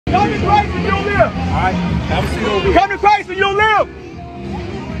Come to Christ and you'll live. All right, have a seat over here. Come to Christ and you'll live.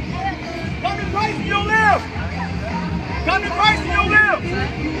 Come to Christ and you'll live. Come to Christ and you'll live.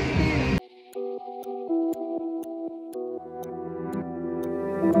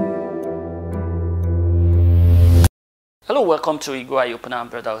 Hello, welcome to Eagle Eye Opener and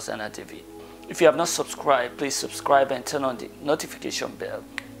Brother Hosanna TV. If you have not subscribed, please subscribe and turn on the notification bell.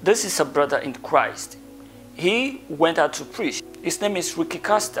 This is a brother in Christ. He went out to preach. His name is Rickey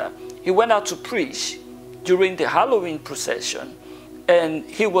Caster. He went out to preach during the Halloween procession and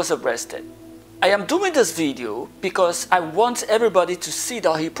he was arrested. I am doing this video because I want everybody to see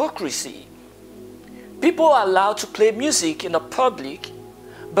the hypocrisy. People are allowed to play music in the public,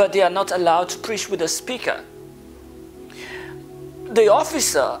 but they are not allowed to preach with a speaker. The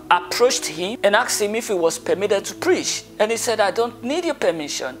officer approached him and asked him if he was permitted to preach. And he said, I don't need your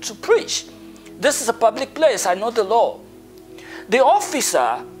permission to preach. This is a public place, I know the law. The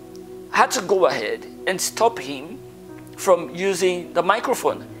officer had to go ahead and stop him from using the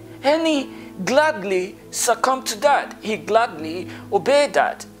microphone. And he gladly succumbed to that. He gladly obeyed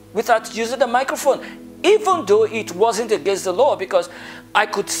that without using the microphone, even though it wasn't against the law, because I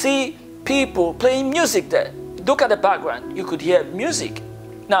could see people playing music there. Look at the background, you could hear music.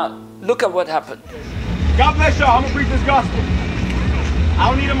 Now, look at what happened. God bless y'all, I'm gonna preach this gospel. I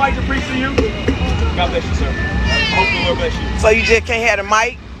don't need a mic to preach to you. God bless you, sir. I hope the Lord bless you. So you just can't have the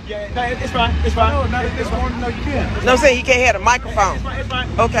mic? Yeah, no, it's fine, it's fine. It's fine. No, you can. No, I'm saying he can't have the microphone. It's fine.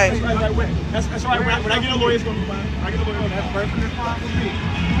 Okay. That's right. When I get a lawyer, it's gonna be fine. When I get a lawyer, that's perfectly fine with me.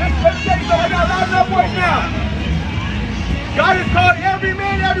 Let's take something. I got loud enough voice now. God has called every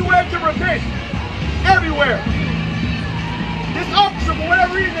man everywhere to repent. Everywhere. This officer, for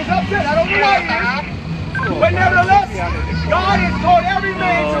whatever reason, is upset. I don't know why he is. But nevertheless, God has called every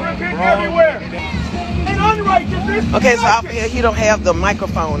man to repent everywhere. And unrighteousness. Okay, so out here, he don't have the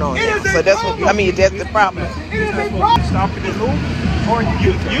microphone on. So that's what I mean. That's the problem. It is a problem. Stop in this move. Or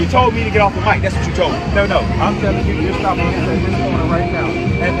you told me to get off the mic. That's what you told me. No. I'm telling you, you're stopping in this corner right now.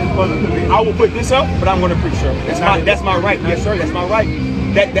 And it's supposed to be. I will put this up, but I'm going to preach, sir. That's my right. Yes, sir. That's my right.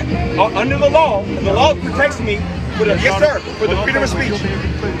 That under the law protects me for the for the freedom of speech.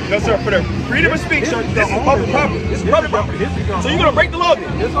 No, sir, for the freedom of speech, sir. This is public property. This is public property. So you're gonna break the law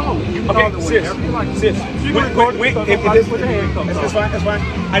then? It's on. Okay, sis. It's fine. That's fine.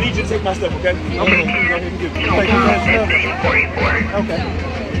 I need you to take my stuff, okay? I'm gonna go ahead and give you. Okay.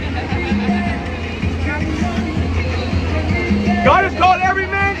 God has called every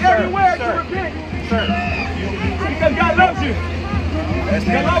man everywhere to repent. Sir. Because God loves you. The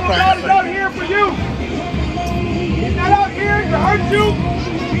love of God is out here for you. He's not out here to hurt you.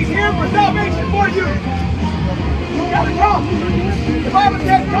 He's here for salvation for you. You gotta come. The Bible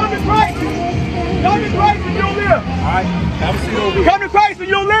says, come to Christ. Come to Christ and you'll live. Alright, have a seat over here. Come to Christ and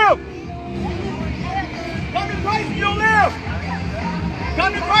you'll live. Come to Christ and you'll live.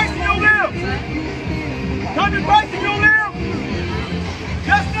 Come to Christ and you'll live. Come to Christ and you'll live.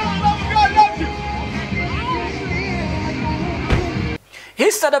 Just know the love of God loves you. He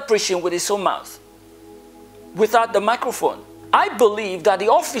started preaching with his own mouth, without the microphone. I believe that the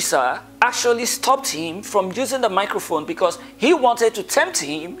officer actually stopped him from using the microphone because he wanted to tempt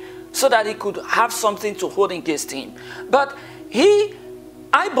him so that he could have something to hold against him. But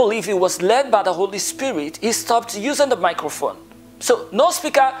I believe he was led by the Holy Spirit. He stopped using the microphone. So no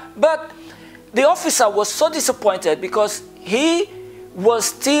speaker, but the officer was so disappointed because he was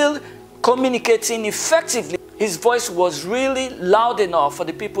still communicating effectively. His voice was really loud enough for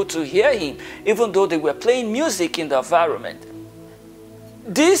the people to hear him, even though they were playing music in the environment.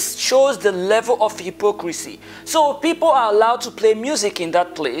 This shows the level of hypocrisy. So people are allowed to play music in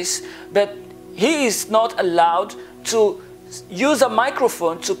that place, but he is not allowed to use a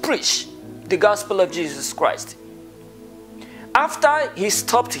microphone to preach the gospel of Jesus Christ. After he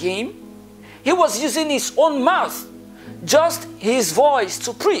stopped him, he was using his own mouth, just his voice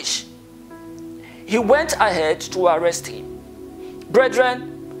to preach. He went ahead to arrest him.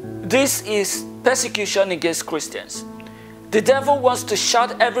 Brethren, this is persecution against Christians. The devil wants to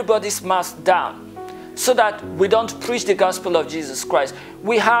shut everybody's mouth down so that we don't preach the gospel of Jesus Christ.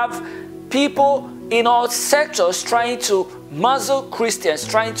 We have people in all sectors trying to muzzle Christians,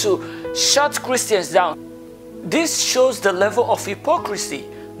 trying to shut Christians down. This shows the level of hypocrisy.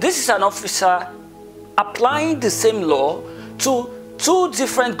 This is an officer applying the same law to two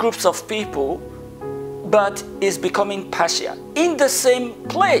different groups of people, but is becoming partial in the same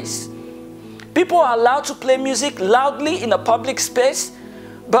place. People are allowed to play music loudly in a public space,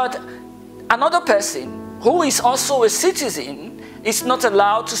 but another person who is also a citizen is not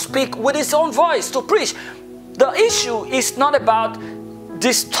allowed to speak with his own voice to preach. The issue is not about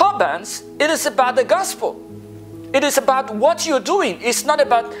disturbance, it is about the gospel. It is about what you're doing. It's not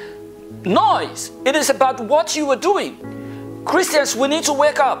about noise. It is about what you are doing. Christians, we need to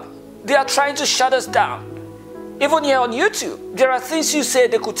wake up. They are trying to shut us down. Even here on YouTube, there are things you say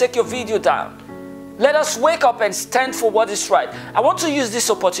they could take your video down. Let us wake up and stand for what is right. I want to use this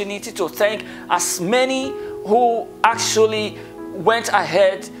opportunity to thank as many who actually went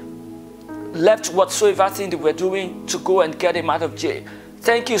ahead, left whatsoever thing they were doing to go and get him out of jail.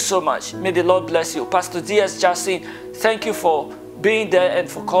 Thank you so much. May the Lord bless you. Pastor D.S. Jackson, thank you for being there and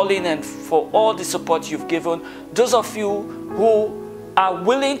for calling and for all the support you've given. Those of you who are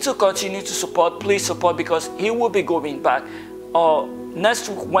willing to continue to support, please support, because he will be going back. Next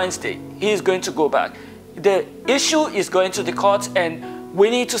Wednesday, he is going to go back. The issue is going to the court and we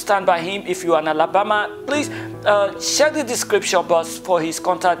need to stand by him. If you are in Alabama, please check the description box for his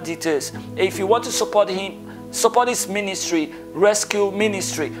contact details. If you want to support him, support his ministry, rescue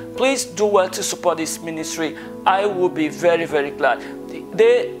ministry, please do well to support this ministry. I will be very, very glad.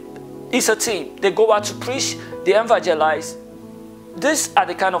 It's a team. They go out to preach, they evangelize. These are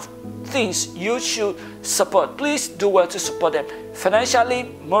the kind of things you should support. Please do well to support them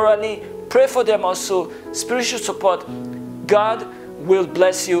financially, morally. Pray for them also. Spiritual support. God will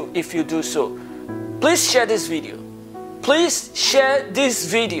bless you if you do so. Please share this video. Please share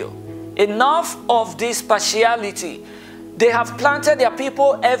this video. Enough of this partiality. They have planted their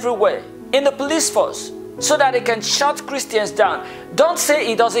people everywhere in the police force so that they can shut Christians down. Don't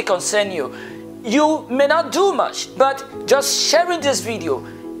say it doesn't concern you. You may not do much, but just sharing this video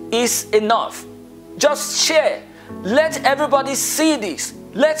is enough. Just share. Let everybody see this.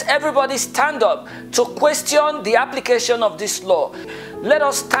 Let everybody stand up to question the application of this law. Let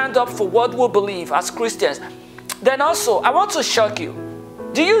us stand up for what we believe as Christians. Then also, I want to shock you.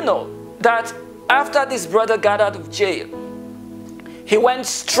 Do you know that after this brother got out of jail, he went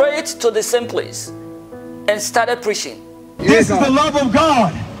straight to the same place and started preaching? This is the love of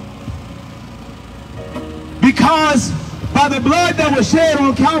God. Because by the blood that was shed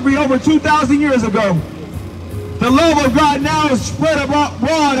on Calvary over 2,000 years ago, the love of God now is spread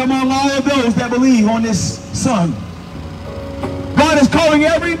abroad among all of those that believe on this Son. God is calling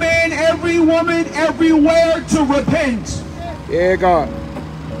every man, every woman, everywhere to repent. Yeah, God.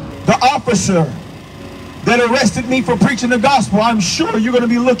 The officer that arrested me for preaching the gospel, I'm sure you're going to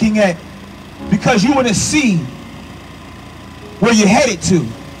be looking at, because you want to see where you're headed to.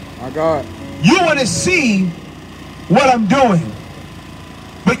 My God. You want to see what I'm doing.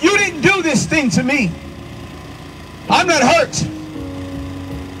 But you didn't do this thing to me. I'm not hurt.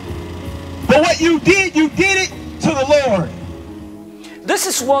 But what you did it to the Lord. This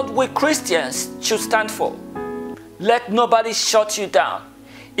is what we Christians should stand for. Let nobody shut you down.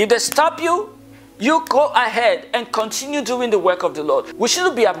 If they stop you, you go ahead and continue doing the work of the Lord. We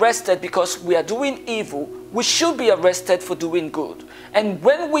shouldn't be arrested because we are doing evil. We should be arrested for doing good. And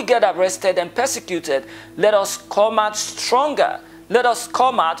when we get arrested and persecuted, let us come out stronger. Let us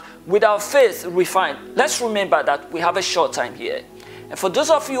come out with our faith refined. Let's remember that we have a short time here. And for those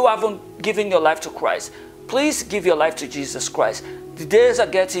of you who haven't given your life to Christ, please give your life to Jesus Christ. The days are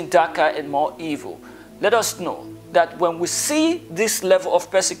getting darker and more evil. Let us know that when we see this level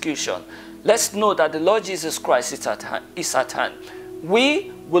of persecution, let's know that the Lord Jesus Christ is at hand.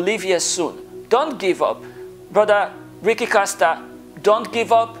 We will leave here soon. Don't give up. Brother Rickey Caster, don't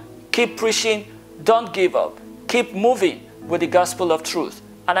give up. Keep preaching. Don't give up. Keep moving with the gospel of truth.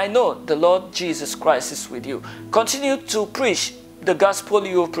 And I know the Lord Jesus Christ is with you. Continue to preach the gospel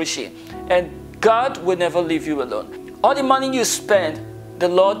you are preaching, and God will never leave you alone. All the money you spend, the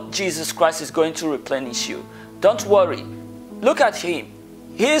Lord Jesus Christ is going to replenish you. Don't worry. Look at him.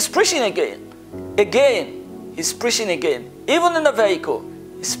 He is preaching again. Again, he's preaching again. Even in the vehicle,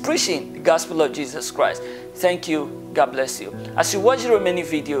 he's preaching the gospel of Jesus Christ. Thank you. God bless you. As you watch the remaining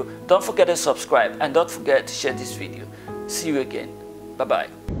video, don't forget to subscribe and don't forget to share this video. See you again. Bye-bye.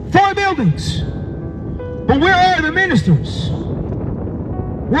 4 buildings. But where are the ministers?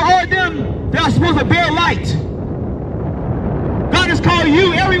 Where are them that are supposed to bear light? God has called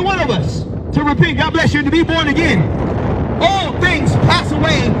you, every one of us, to repent. God bless you, and to be born again. All things pass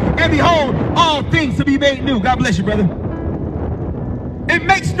away, and behold, all things to be made new. God bless you, brother. It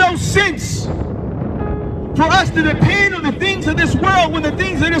makes no sense for us to depend on the things of this world when the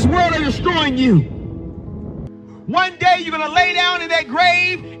things of this world are destroying you. One day you're going to lay down in that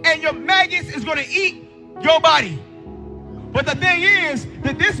grave and your maggots is going to eat your body. But the thing is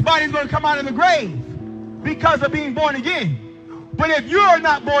that this body is going to come out of the grave because of being born again. But if you're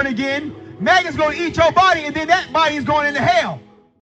not born again, maggots going to eat your body, and then that body is going into hell.